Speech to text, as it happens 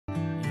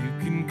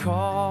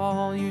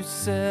call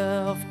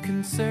yourself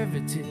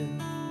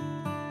conservative,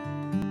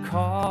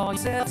 call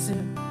yourself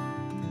sin,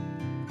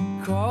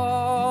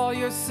 call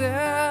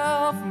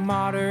yourself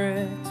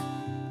moderate,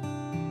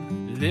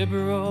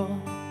 liberal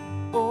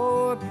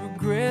or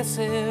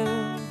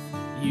progressive.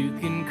 You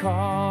can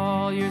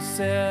call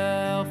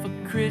yourself a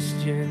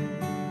Christian,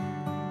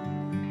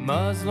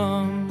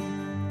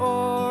 Muslim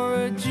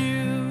or a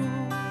Jew,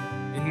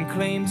 and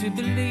claim to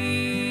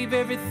believe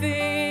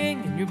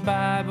everything in your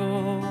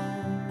Bible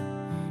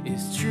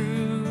is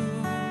true.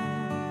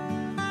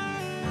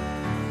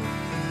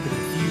 But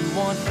if you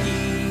want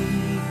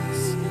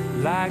peace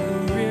like a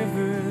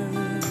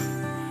river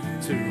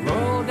to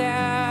roll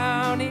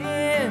down in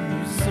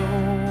your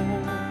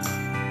soul,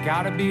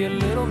 gotta be a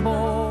little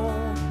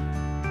bold.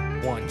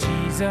 Want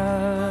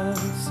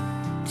Jesus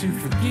to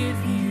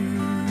forgive you.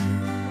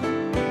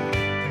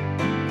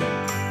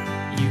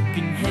 You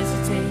can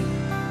hesitate,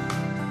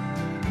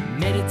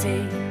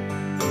 meditate,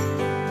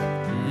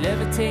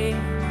 levitate,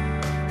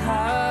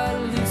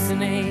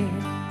 hallucinate,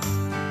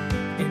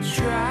 and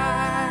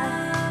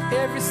try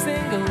every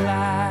single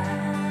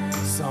lie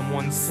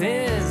someone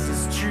says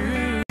is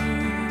true.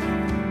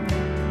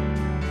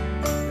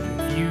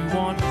 If you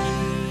want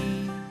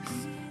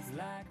peace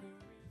like a...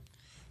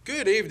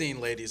 Good evening,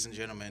 ladies and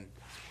gentlemen.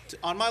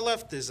 On my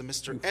left is a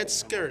Mr. Ed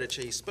Skirtich,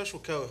 a special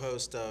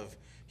co-host of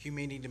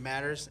Humanity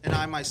Matters, and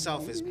I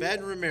myself is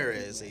Ben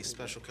Ramirez, a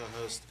special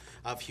co-host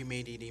of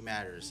Humanity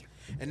Matters.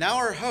 And now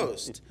our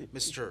host,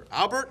 Mr.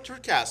 Albert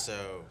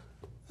Torcaso.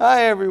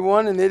 Hi,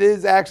 everyone, and it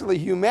is actually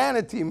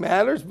Humanity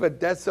Matters, but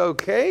that's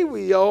okay.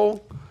 We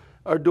all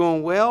are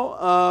doing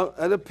well.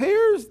 It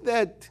appears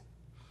that,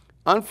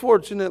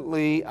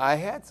 unfortunately, I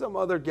had some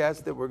other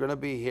guests that were going to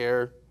be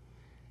here,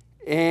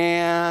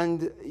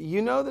 and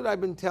you know that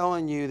I've been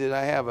telling you that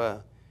I have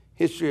a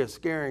history of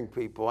scaring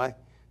people. I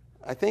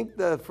think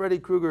the Freddy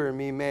Krueger in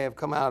me may have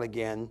come out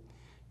again,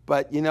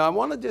 but you know, I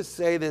want to just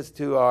say this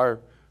to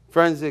our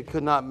friends that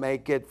could not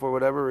make it for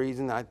whatever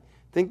reason. I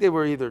think they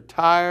were either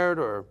tired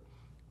or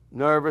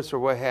nervous or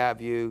what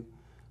have you.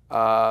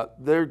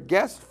 They're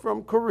guests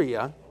from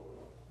Korea,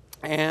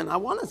 and I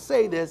want to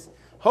say this.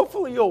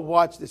 Hopefully you'll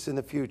watch this in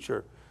the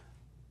future.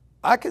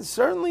 I can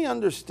certainly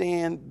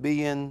understand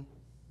being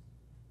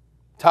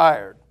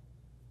tired.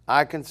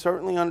 I can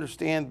certainly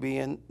understand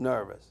being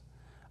nervous.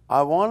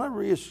 I want to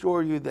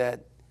reassure you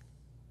that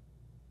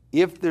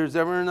if there's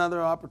ever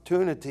another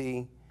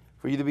opportunity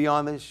for you to be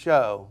on this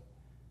show,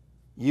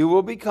 you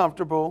will be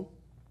comfortable,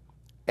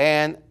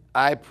 and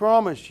I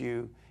promise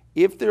you,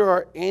 if there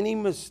are any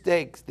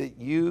mistakes that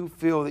you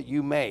feel that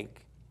you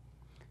make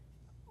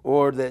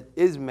or that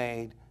is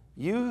made,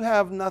 you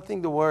have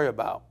nothing to worry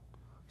about.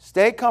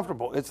 Stay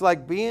comfortable. It's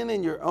like being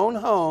in your own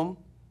home,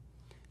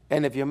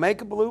 and if you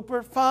make a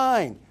blooper,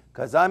 fine,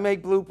 because I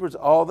make bloopers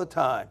all the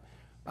time.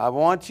 I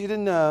want you to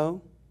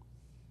know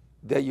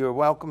that you're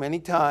welcome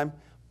anytime,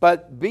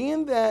 but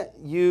being that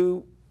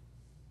you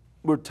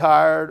were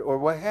tired or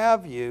what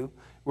have you,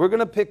 we're going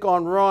to pick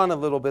on Ron a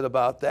little bit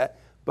about that.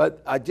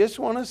 But I just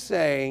want to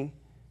say,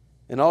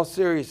 in all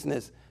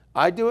seriousness,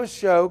 I do a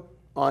show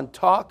on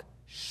Talk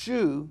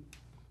Shoe,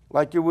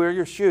 like you wear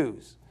your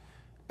shoes.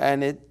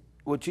 And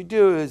what you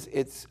do is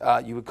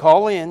you would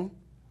call in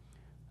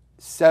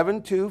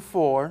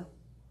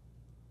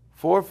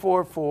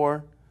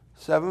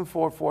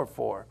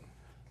 724-444-7444.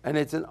 And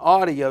it's an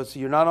audio, so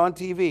you're not on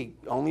TV,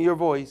 only your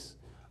voice.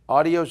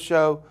 Audio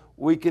show.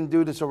 We can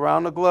do this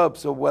around the globe.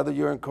 So whether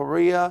you're in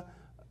Korea,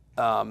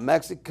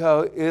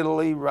 Mexico,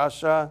 Italy,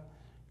 Russia,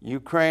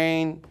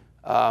 Ukraine,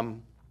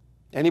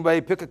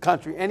 anybody, pick a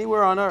country,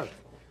 anywhere on earth.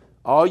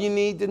 All you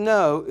need to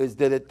know is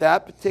that at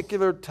that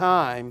particular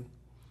time,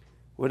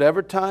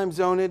 whatever time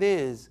zone it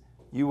is,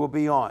 you will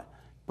be on.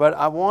 But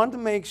I want to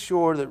make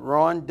sure that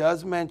Ron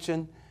does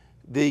mention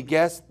the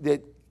guests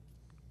that,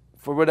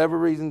 for whatever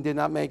reason, did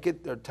not make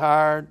it. They're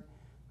tired,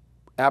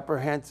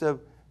 apprehensive.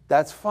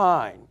 That's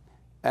fine.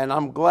 And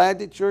I'm glad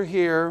that you're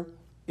here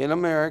in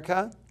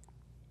America.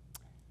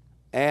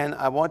 And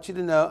I want you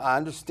to know, I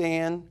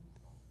understand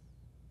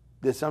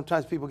that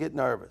sometimes people get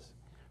nervous.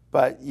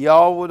 But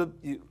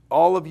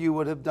all of you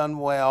would have done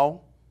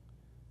well,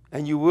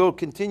 and you will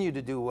continue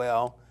to do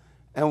well.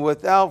 And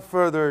without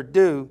further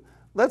ado,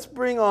 let's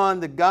bring on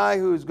the guy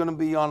who's going to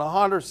be on a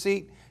hotter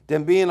seat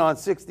than being on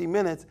 60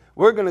 Minutes.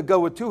 We're going to go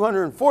with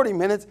 240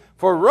 minutes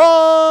for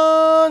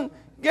Ron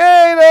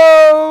Gaydos.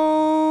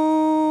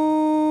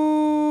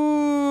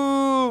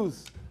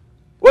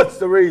 What's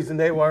the reason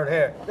they weren't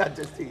here? Not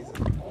just teasing.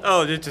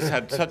 Oh, they just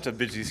had such a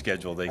busy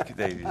schedule. They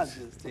just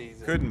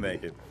couldn't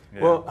make it.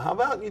 Yeah. Well, how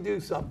about you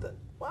do something?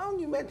 Why don't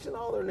you mention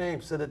all their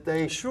names so that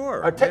they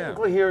are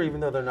technically here even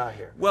though they're not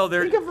here? Well,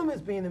 think of them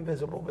as being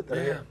invisible, but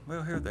they're here.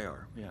 Well, here they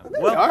are. Yeah.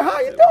 Well, they are. How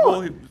you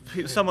doing?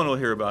 Well, someone will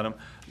hear about them.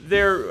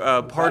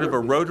 They're part of a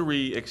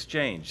Rotary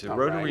exchange. The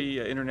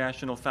Rotary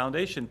International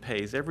Foundation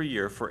pays every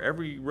year for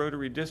every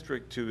Rotary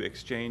district to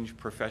exchange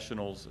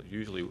professionals.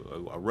 Usually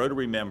a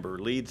Rotary member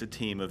leads a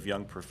team of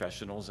young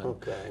professionals. And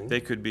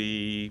they could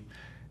be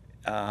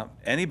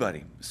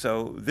Anybody.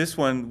 So this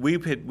one, we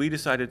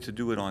decided to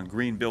do it on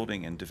green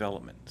building and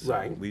development. So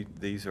Right.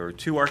 these are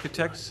 2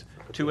 architects,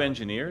 2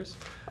 engineers,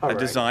 All a right.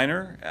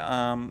 designer,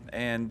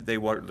 and they're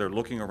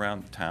looking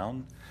around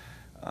town,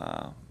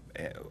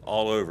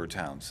 all over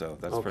town. So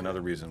that's for Okay.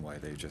 another reason why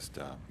they just,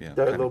 They're a kind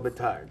little of- bit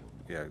tired.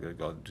 Yeah, they're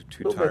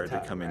too Little bit tired to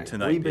tired, come in right.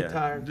 tonight. Wee bit yeah.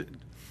 tired?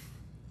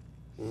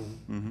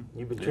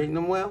 You've been treating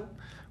them well?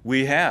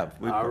 We have.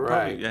 We All probably-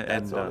 right, yeah,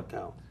 that's and, all that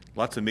counts.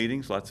 lots of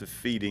meetings, lots of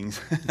feedings.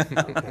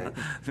 Okay.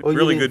 Well,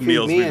 Really you good didn't feed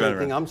meals me we've been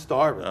anything. around. I'm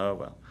starving. Oh,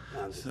 well,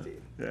 No, I'm just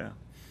kidding. yeah.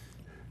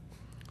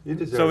 You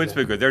deserve So it's that.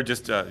 been good. They're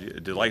just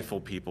delightful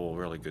people,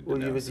 really good to Well,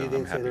 know. you so didn't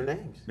I'm say happy. their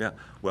names. Yeah.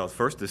 Well,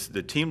 first,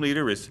 the team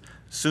leader is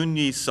Sun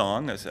Yi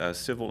Song, a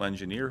civil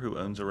engineer who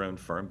owns her own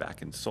firm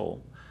back in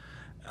Seoul.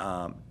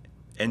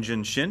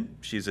 Enjin Shin,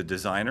 she's a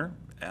designer,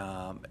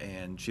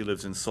 and she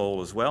lives in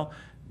Seoul as well.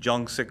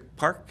 Jung-sik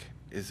Park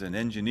is an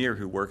engineer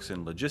who works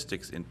in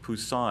logistics in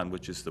Busan,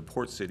 which is the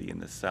port city in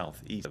the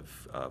southeast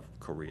of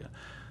Korea.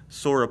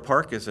 Sora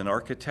Park is an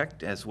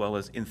architect, as well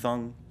as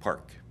In-sung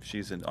Park.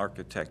 She's an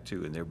architect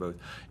too, and they're both.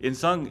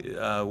 In-sung,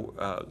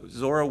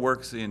 Zora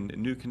works in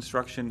new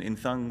construction.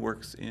 In-sung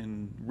works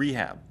in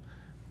rehab.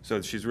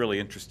 So she's really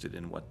interested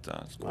in what's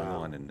going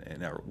Wow.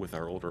 on with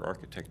our older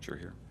architecture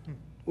here.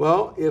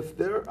 Well, if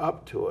they're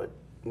up to it,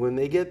 when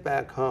they get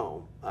back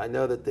home, I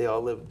know that they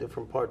all live in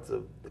different parts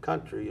of the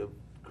country of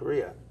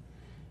Korea.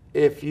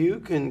 If you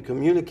can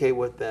communicate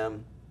with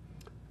them,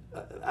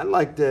 I'd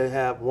like to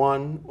have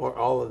one or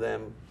all of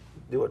them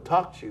do a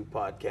talk to you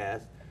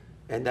podcast,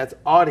 and that's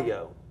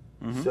audio.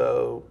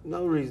 So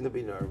no reason to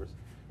be nervous.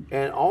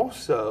 And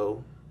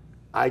also,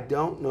 I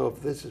don't know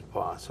if this is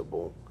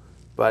possible,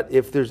 but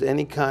if there's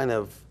any kind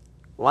of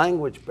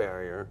language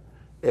barrier,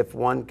 if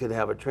one could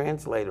have a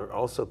translator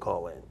also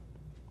call in.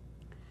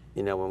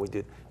 You know, when we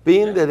do,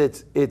 being that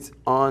it's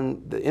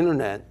on the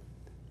internet,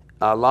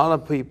 a lot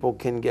of people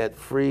can get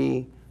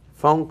free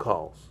phone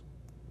calls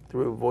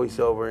through voice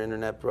over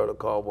internet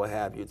protocol, what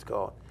have you, it's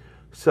called.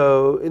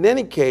 So in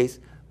any case,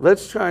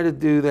 let's try to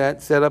do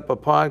that, set up a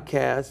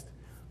podcast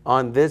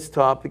on this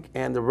topic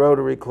and the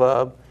Rotary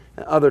Club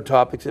and other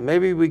topics, and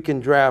maybe we can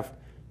draft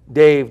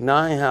Dave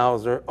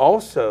Ninehouser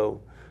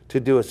also to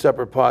do a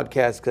separate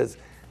podcast, because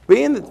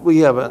being that we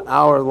have an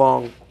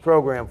hour-long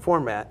program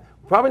format,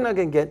 probably not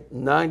going to get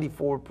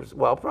 94%,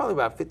 well, probably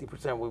about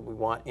 50% what we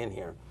want in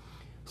here.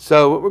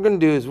 So what we're going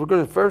to do is we're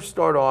going to first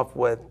start off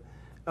with,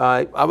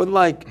 I would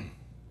like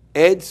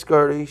Ed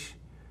Skirtich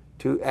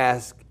to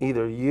ask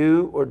either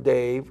you or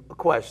Dave a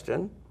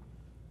question.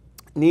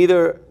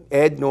 Neither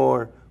Ed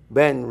nor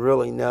Ben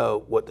really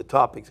know what the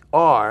topics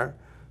are,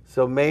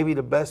 so maybe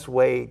the best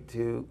way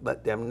to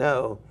let them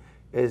know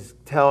is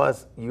tell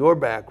us your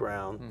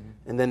background,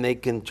 and then they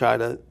can try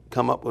to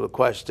come up with a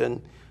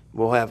question.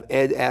 We'll have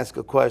Ed ask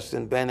a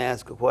question, Ben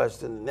ask a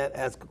question, Annette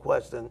ask a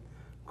question,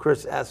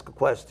 Chris ask a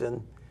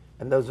question,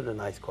 and those are the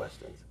nice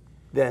questions.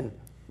 Then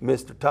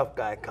Mr. Tough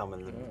Guy come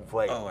into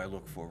play. Oh, I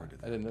look forward to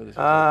that. I didn't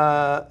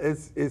know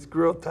this. It's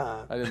grill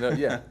time. I didn't know.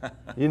 Yeah.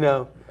 You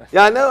know,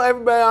 yeah, I know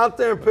everybody out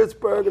there in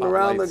Pittsburgh and Hot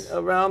around lights.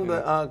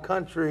 the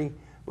country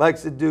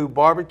likes to do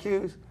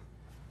barbecues.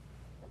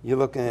 You're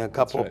looking at a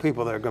couple of right.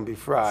 people that are going to be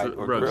fried It's a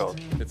or roast.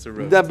 grilled. It's a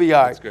roast. That'd be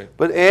all right. That's great.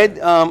 But Ed,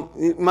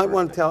 you might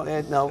want to tell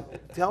Ed now.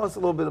 Tell us a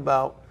little bit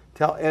about.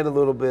 Tell Ed a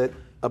little bit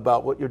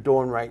about what you're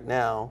doing right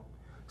now,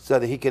 so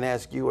that he can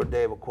ask you or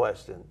Dave a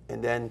question,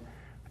 and then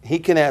he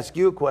can ask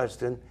you a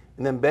question,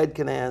 and then Ben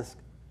can ask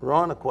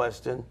Ron a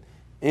question.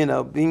 You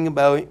know, bingo,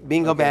 bango,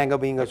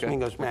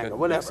 schmingo, schmango, Okay.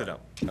 whatever. Mix it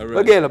up. All right.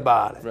 Forget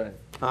about it. Right.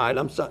 All right,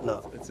 I'm shutting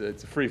up. It's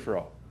a free for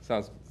all.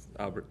 Sounds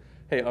Albert.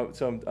 Hey,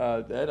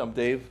 so Ed, I'm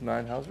Dave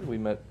Ninehouser. We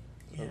met,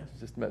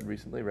 just met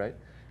recently, right?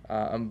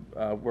 I'm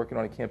working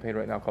on a campaign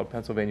right now called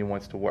Pennsylvania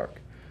Wants to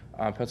Work.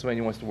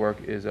 Pennsylvania Wants to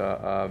Work is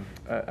an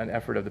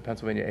effort of the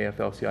Pennsylvania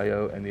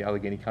AFL-CIO and the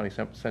Allegheny County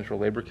Central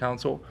Labor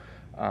Council.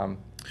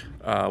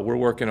 We're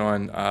working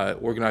on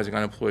organizing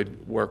unemployed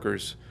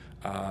workers,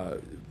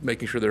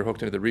 making sure they're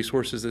hooked into the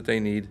resources that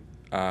they need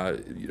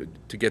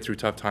to get through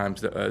tough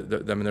times,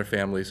 them and their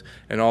families,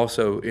 and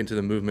also into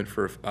the movement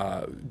for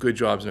good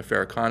jobs and a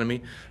fair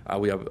economy.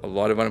 We have a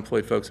lot of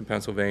unemployed folks in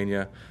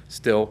Pennsylvania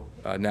still.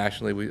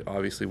 Nationally,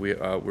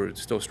 we're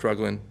still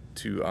struggling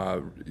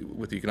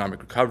with the economic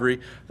recovery.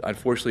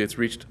 Unfortunately, it's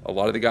reached a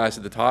lot of the guys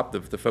at the top,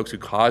 the folks who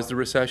caused the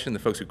recession, the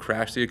folks who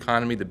crashed the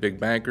economy, the big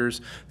bankers,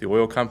 the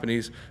oil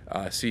companies,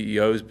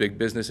 CEOs, big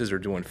businesses are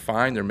doing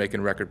fine. They're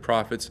making record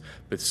profits,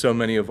 but so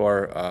many of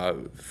our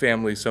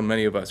families, so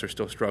many of us are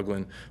still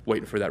struggling,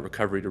 waiting for that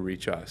recovery to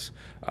reach us.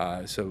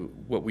 So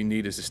what we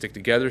need is to stick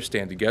together,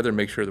 stand together,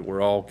 make sure that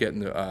we're all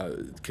getting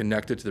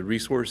connected to the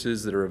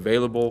resources that are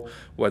available,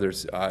 whether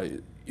it's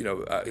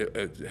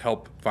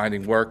help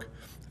finding work.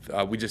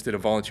 We just did a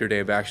volunteer day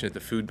of action at the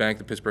food bank,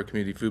 the Pittsburgh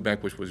Community Food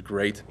Bank, which was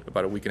great.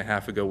 About a week and a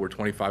half ago, where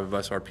 25 of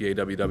us, our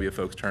PAWW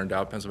folks, turned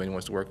out, Pennsylvania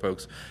Wants to Work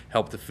folks,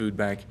 helped the food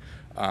bank,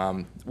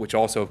 which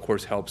also, of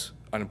course, helps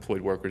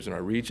unemployed workers in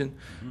our region.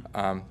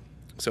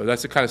 So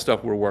that's the kind of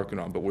stuff we're working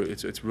on, but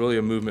it's really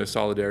a movement of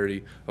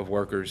solidarity of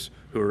workers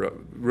who are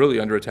really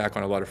under attack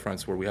on a lot of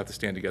fronts where we have to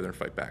stand together and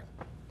fight back.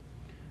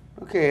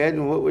 Okay, Ed,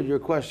 and what would your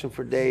question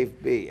for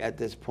Dave be at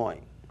this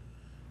point?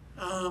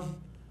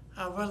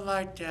 I would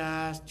like to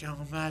ask you,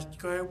 that's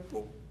great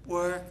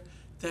work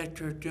that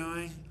you're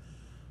doing.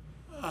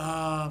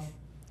 How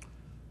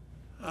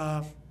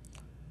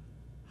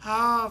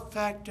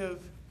effective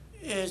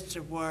is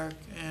the work,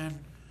 and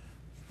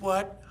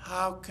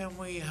how can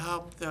we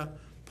help the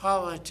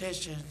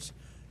politicians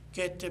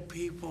get the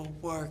people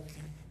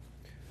working?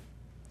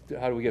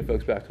 How do we get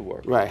folks back to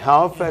work? Right,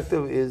 how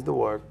effective is the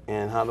work,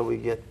 and how do we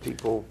get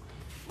people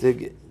to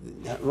get,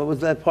 what was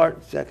that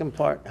part, second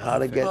part? How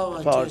to get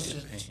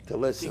politicians to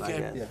listen, I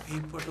guess. Get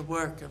people to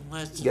work and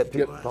listen Get to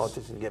people, us.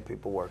 politicians, get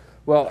people work.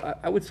 Well,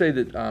 I would say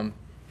that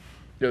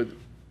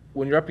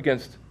when you're up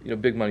against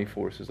big money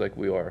forces like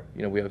we are,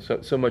 we have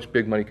so much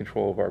big money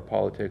control of our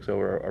politics,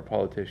 over our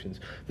politicians,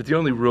 that the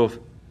only real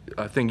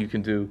thing you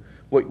can do,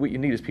 what you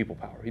need is people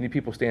power. You need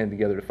people standing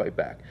together to fight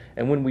back.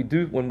 And when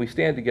we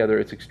stand together,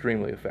 it's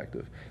extremely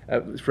effective.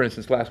 For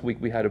instance, last week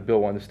we had a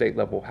bill on the state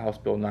level, House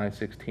Bill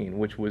 916,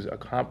 which was a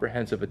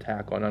comprehensive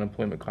attack on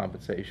unemployment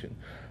compensation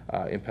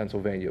in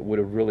Pennsylvania. It would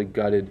have really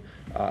gutted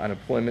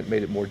unemployment,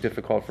 made it more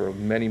difficult for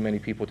many, many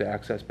people to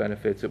access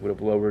benefits. It would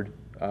have lowered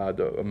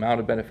the amount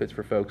of benefits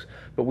for folks.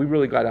 But we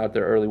really got out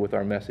there early with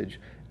our message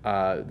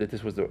that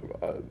this was the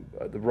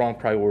wrong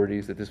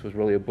priorities, that this was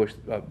really a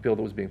bill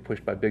that was being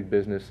pushed by big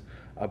business,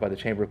 by the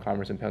Chamber of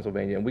Commerce in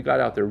Pennsylvania. And we got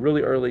out there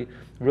really early,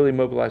 really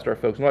mobilized our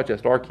folks, not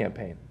just our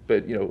campaign,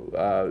 but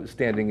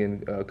standing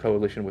in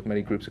coalition with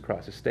many groups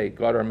across the state,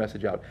 got our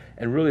message out.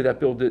 And really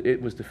that bill,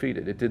 it was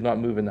defeated. It did not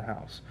move in the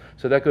House.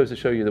 So that goes to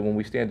show you that when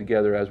we stand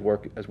together as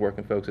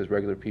working folks, as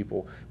regular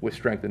people, with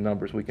strength in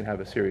numbers, we can have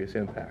a serious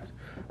impact.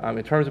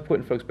 In terms of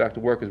putting folks back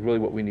to work is really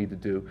what we need to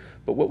do.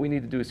 But what we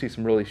need to do is see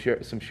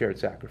some shared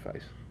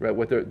sacrifice,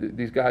 right?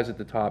 These guys at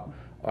the top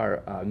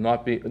are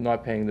not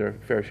paying their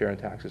fair share in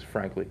taxes,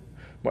 frankly.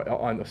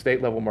 On the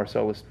state level,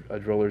 Marcellus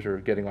drillers are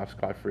getting off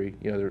scot-free.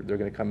 They're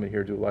going to come in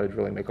here, do a lot of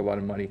drilling, make a lot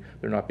of money.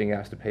 They're not being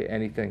asked to pay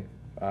anything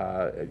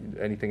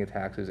in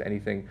taxes,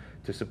 anything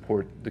to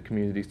support the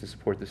communities, to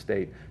support the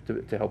state,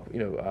 to help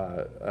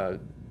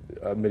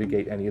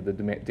mitigate any of the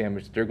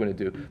damage that they're going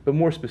to do. But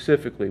more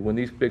specifically, when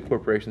these big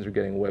corporations are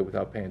getting away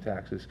without paying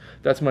taxes,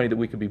 that's money that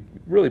we could be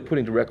really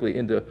putting directly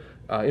into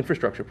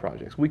infrastructure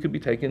projects. We could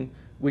be taking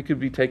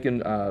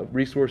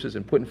resources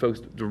and putting folks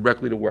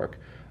directly to work.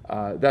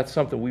 That's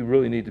something we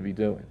really need to be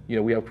doing.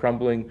 We have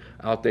crumbling,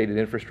 outdated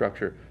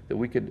infrastructure that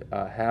we could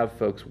have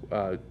folks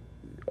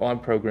on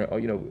program,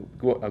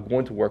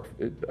 going to work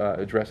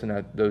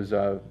addressing those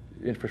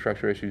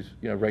infrastructure issues,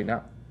 right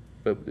now.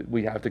 But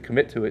we have to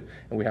commit to it,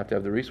 and we have to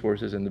have the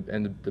resources,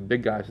 and the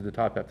big guys at the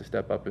top have to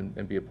step up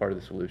and be a part of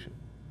the solution.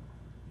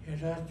 Yeah,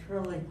 that's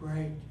really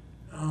great.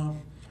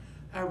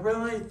 I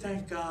really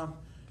think the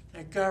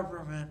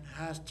government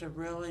has to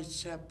really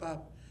step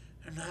up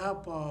and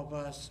help all of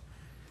us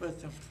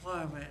with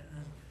employment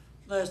and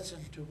listen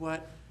to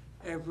what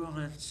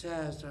everyone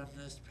says on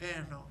this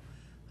panel.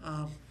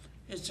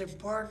 It's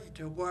important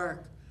to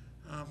work.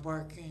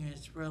 Working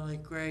is really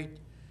great,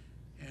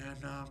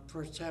 and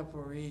for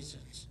several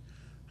reasons.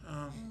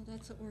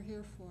 That's what we're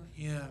here for.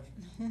 Yeah.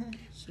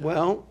 So,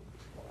 Well,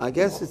 I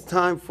guess it's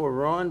time for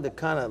Ron to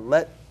kind of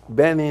let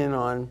Ben in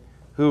on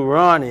who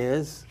Ron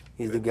is.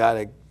 He's the guy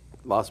that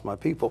lost my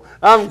people.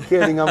 I'm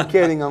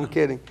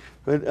kidding.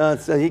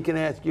 But so he can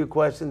ask you a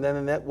question, then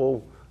Annette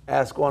will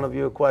ask one of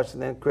you a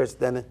question, then Chris,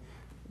 then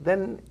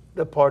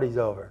the party's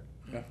over.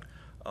 Yeah.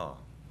 Oh,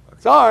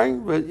 Sorry,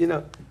 but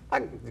there's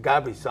got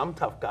to be some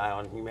tough guy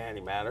on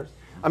Humanity Matters.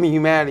 I mean,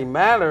 Humanity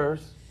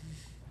Matters,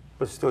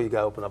 but still you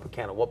got to open up a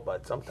can of whoop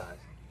butt sometimes.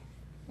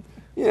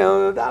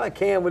 Without a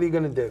can, what are you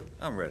going to do?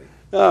 I'm ready.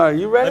 All right,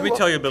 you ready? Let me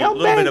tell you a Tell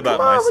little bit Ben, about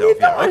come on, myself. What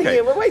Yeah, are you doing okay.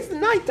 here? We're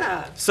wasting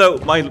nighttime. So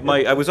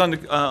I was on the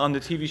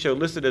TV show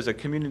listed as a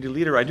community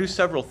leader. I do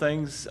several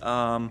things.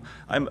 I'm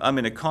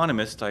an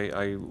economist.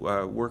 I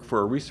work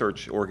for a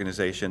research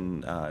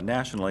organization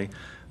nationally.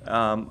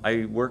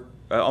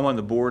 I'm on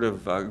the board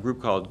of a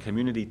group called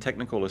Community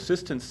Technical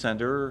Assistance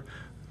Center,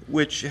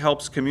 which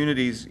helps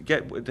communities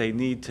get what they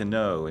need to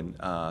know, and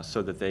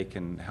so that they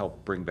can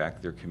help bring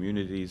back their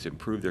communities,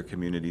 improve their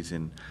communities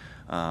in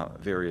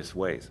various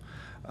ways.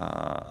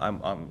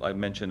 I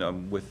mentioned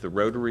I'm with the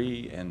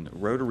Rotary, and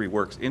Rotary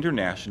works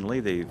internationally.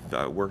 They've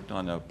worked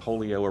on a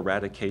polio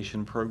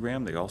eradication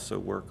program. They also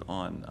work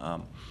on,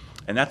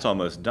 and that's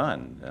almost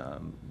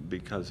done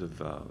because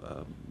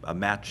of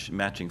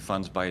matching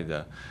funds by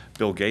the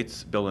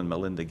Bill and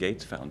Melinda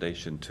Gates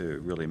Foundation to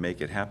really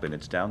make it happen.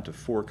 It's down to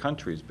 4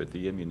 countries, but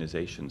the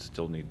immunizations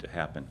still need to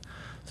happen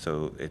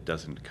so it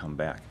doesn't come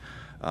back.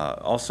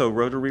 Also,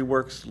 Rotary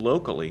works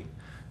locally.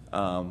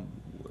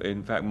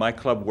 In fact, my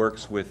club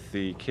works with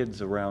the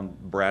kids around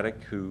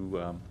Braddock who,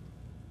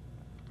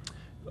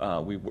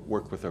 we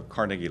work with a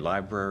Carnegie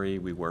Library,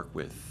 we work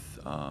with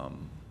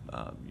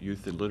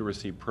youth and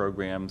literacy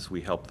programs.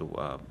 We help the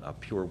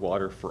Pure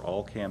Water for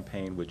All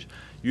campaign, which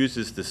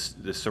uses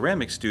the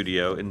ceramic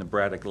studio in the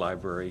Braddock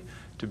Library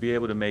to be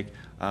able to make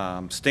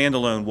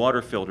standalone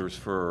water filters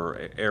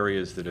for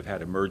areas that have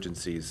had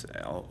emergencies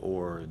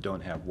or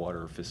don't have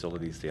water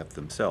facilities yet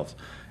themselves.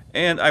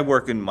 And I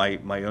work in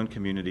my own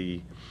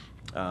community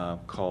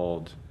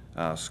called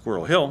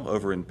Squirrel Hill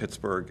over in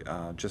Pittsburgh.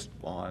 I'm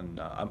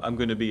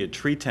going to be a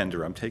tree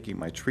tender. I'm taking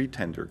my tree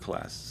tender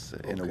class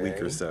in a week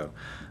or so.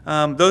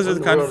 Those are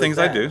the kind of things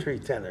I do. Tree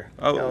tender.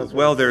 Oh,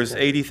 well, there's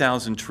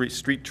 80,000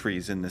 street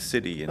trees in the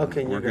city, and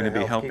Okay, we're you're going to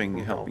gonna be help keep helping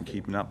them healthy.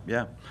 keeping up.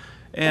 Yeah.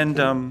 And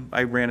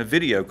I ran a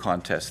video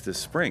contest this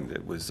spring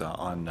that was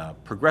on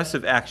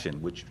progressive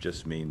action, which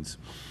just means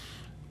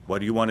what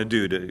do you want to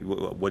do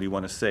what do you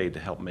want to say to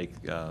help make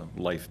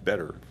life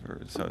better?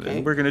 So Okay.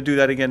 and we're going to do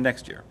that again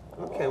next year.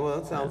 Okay, well,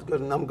 that sounds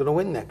good, and I'm going to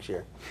win next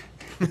year.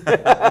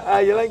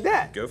 You like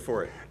that? Go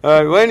for it. All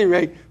right, well, at any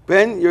rate,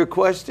 Ben, your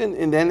question,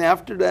 and then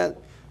after that,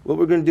 what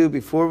we're going to do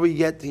before we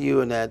get to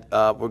you, Annette,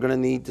 we're going to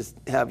need to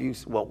have you,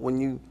 well, when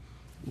you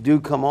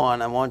do come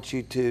on, I want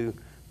you to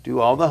do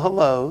all the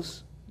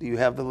hellos. Do you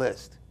have the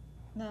list?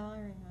 No, I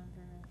remember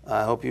it.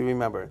 I hope you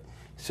remember it.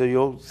 So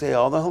you'll say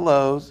all the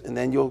hellos, and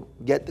then you'll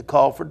get the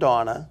call for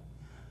Donna.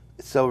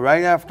 So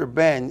right after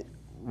Ben,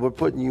 we're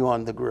putting you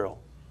on the grill.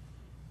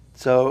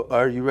 So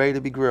are you ready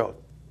to be grilled?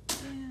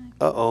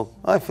 Uh-oh,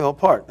 I fell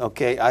apart.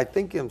 Okay, I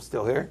think I'm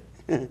still here.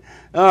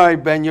 All right,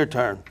 Ben, your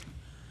turn.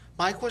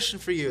 My question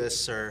for you is,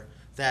 sir,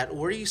 that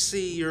where do you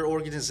see your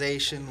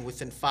organization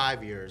within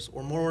 5 years,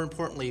 or more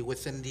importantly,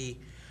 within the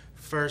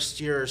first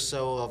year or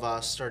so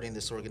of starting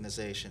this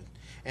organization?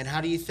 And how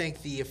do you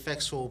think the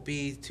effects will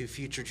be to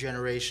future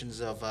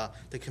generations of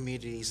the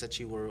communities that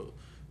you will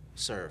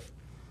serve?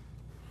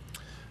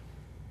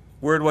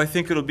 Where do I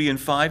think it'll be in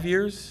 5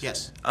 years?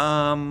 Yes.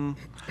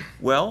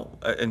 Well,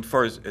 as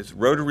far as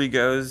Rotary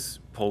goes,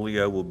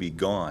 polio will be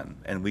gone,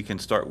 and we can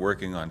start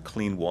working on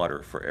clean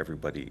water for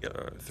everybody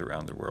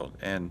throughout the world.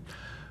 And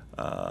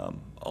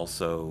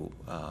also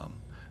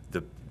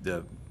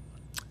the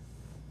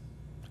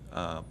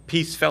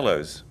Peace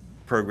Fellows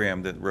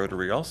program that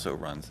Rotary also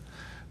runs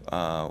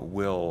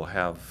will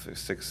have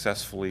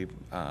successfully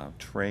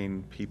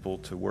trained people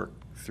to work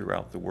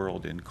throughout the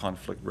world in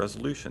conflict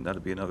resolution.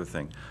 That'll be another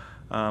thing.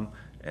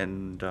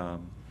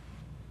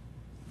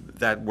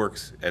 That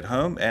works at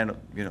home and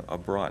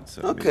abroad.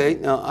 So Okay,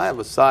 now I have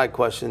a side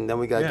question, then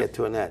we got to Yeah. get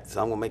to Annette,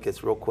 so I'm going to make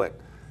this real quickly.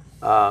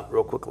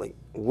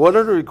 What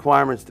are the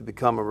requirements to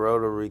become a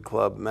Rotary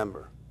Club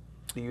member?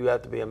 Do you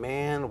have to be a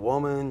man, a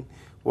woman,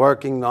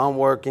 working,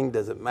 non-working?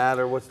 Does it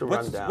matter? What's the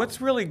rundown?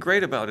 What's really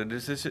great about it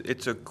is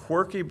it's a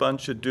quirky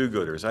bunch of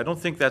do-gooders. I don't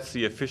think that's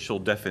the official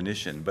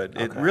definition, but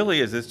it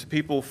really is. It's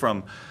people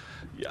from,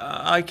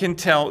 I can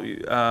tell,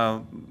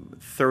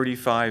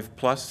 35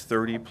 plus,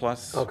 30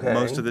 plus Okay.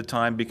 most of the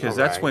time, because All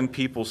that's right. when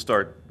people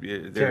start.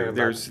 Caring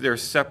They're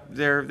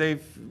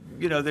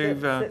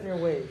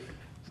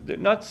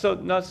not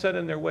set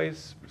in their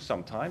ways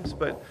sometimes,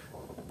 but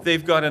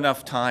they've got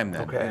enough time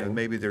that Okay.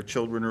 maybe their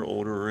children are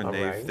older and All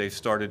right. they've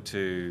started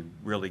to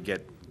really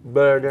get But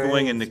are there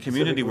going any in the specific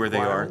community where they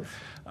are. requirements?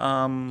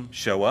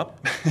 Show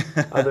up.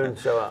 Other than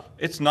show up.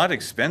 It's not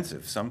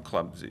expensive. Some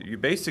clubs,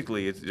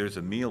 there's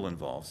a meal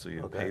involved, so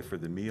you Okay. pay for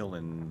the meal.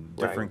 In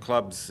Right. different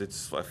clubs,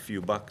 it's a few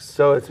bucks.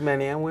 So it's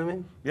men and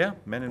women? Yeah,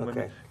 men and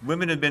women. Okay.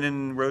 Women have been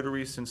in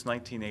Rotary since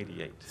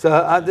 1988.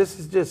 So this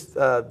is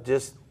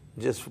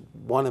just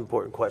one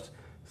important question.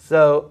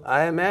 So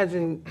I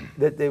imagine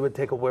that they would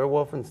take a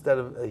werewolf instead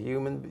of a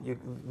human. You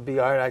be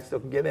all right, I still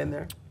can get in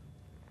there?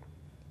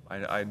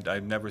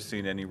 I've never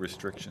seen any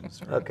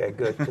restrictions. Okay,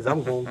 good, because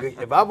I'm going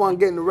to if I want to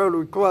get in the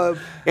Rotary Club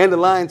and the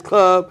Lions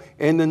Club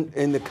and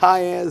the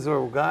Kayas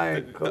or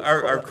Guy.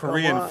 Our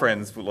Korean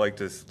friends would liked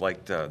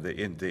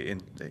the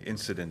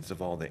incidents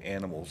of all the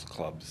animals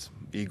clubs,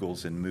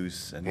 eagles and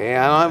moose and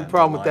Yeah, I don't have a and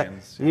problem with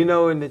lions. that. You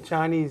know, in the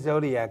Chinese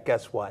zodiac,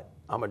 guess what?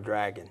 I'm a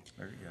dragon.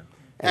 There you go.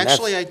 And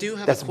Actually, that's- I do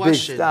have a that's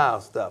question. big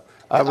style stuff.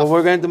 All right, well,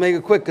 we're going to make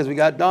it quick because we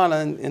got Donna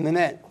in the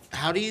net.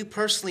 How do you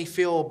personally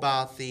feel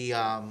about the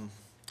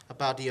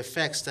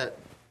effects that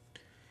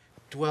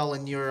dwell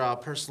in your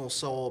personal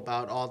soul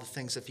about all the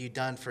things that you've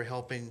done for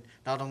helping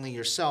not only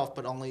yourself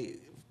but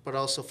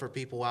also for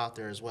people out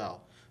there as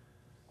well?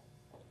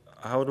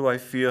 How do I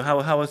feel?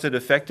 How has it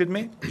affected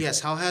me?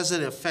 Yes, how has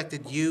it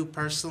affected you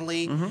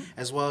personally,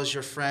 as well as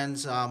your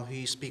friends who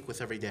you speak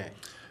with every day?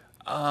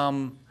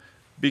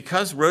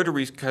 Because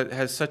Rotary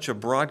has such a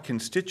broad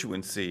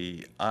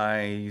constituency,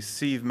 I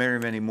see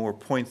many more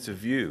points of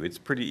view. It's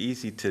pretty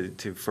easy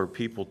for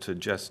people to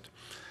just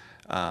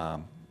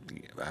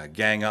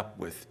gang up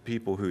with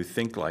people who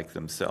think like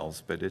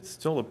themselves, but it's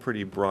still a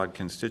pretty broad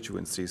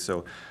constituency.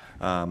 So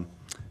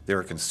there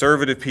are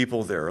conservative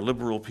people, there are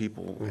liberal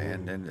people,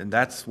 and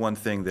that's one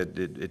thing that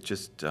it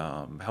just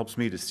helps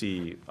me to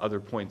see other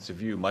points of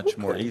view much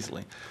more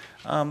easily.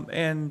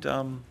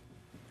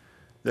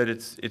 That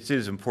it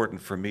is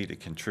important for me to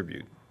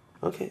contribute.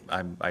 Okay.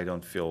 I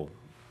don't feel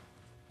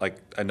like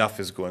enough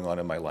is going on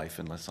in my life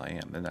unless I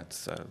am, and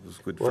that's it was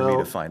good for me Well,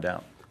 to find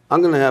out. I'm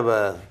going to have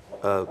a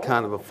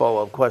kind of a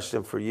follow-up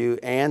question for you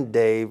and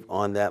Dave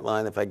on that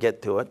line if I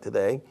get to it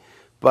today.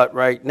 But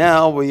right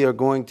now, we are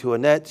going to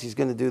Annette. She's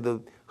going to do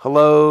the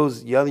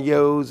hellos,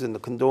 yo-yos, and the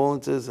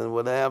condolences and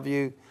what have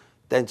you.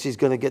 Then she's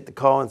going to get the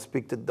call and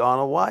speak to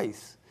Donna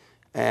Weis.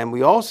 And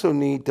we also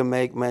need to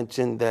make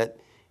mention that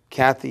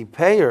Kathy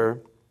Payer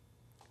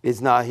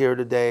is not here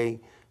today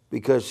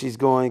because she's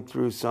going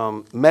through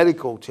some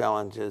medical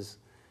challenges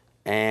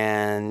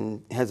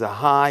and has a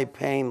high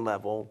pain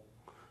level.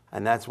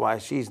 And that's why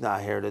she's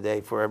not here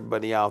today for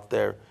everybody out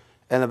there.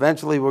 And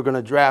eventually we're going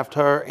to draft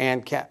her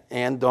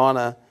and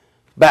Donna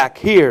back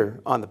here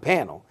on the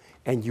panel.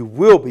 And you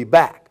will be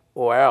back,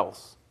 or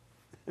else.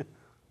 You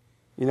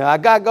know, I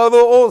got to go a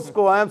little old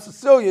school. I'm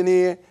Sicilian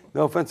here.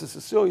 No offense to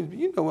Sicilians, but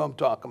you know what I'm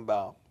talking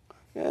about.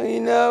 Yeah, you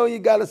know, you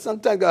got to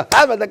sometimes go,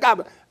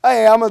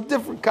 hey, I'm a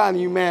different kind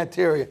of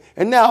humanitarian.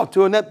 And now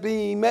to Annette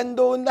B.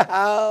 Mendel in the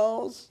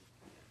house.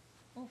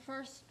 Well,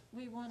 first,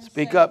 we want to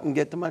Speak up and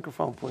get the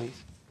microphone, please.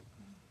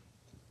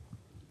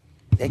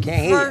 They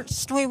can't hear you.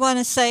 First, we want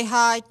to say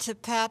hi to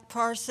Pat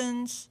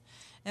Parsons,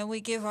 and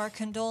we give our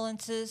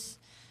condolences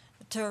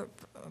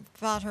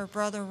about her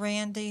brother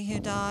Randy, who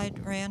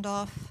died,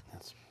 Randolph.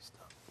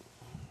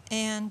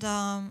 And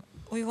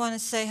we want to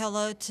say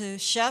hello to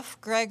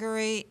Chef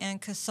Gregory and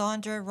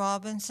Cassandra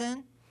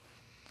Robinson,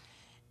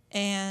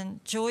 and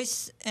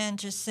Joyce and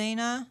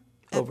Jacina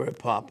Over at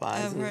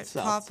Popeyes. over at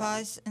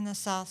Popeyes in the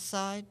South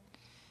Side.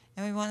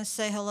 And we want to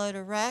say hello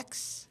to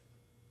Rex.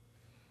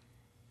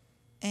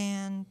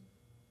 And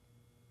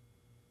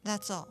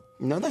that's all.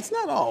 No, that's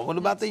not all. What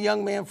about the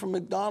young man from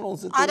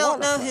McDonald's at the I don't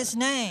know waterfront? his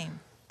name.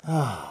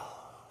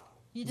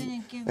 You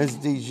didn't give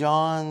It's me.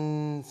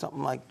 Dijon,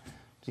 something like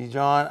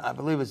Dijon. I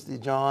believe it's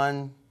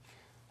Dijon.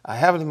 I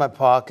have it in my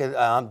pocket.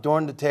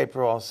 During the tape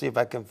roll, I'll see if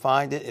I can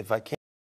find it. If I can't.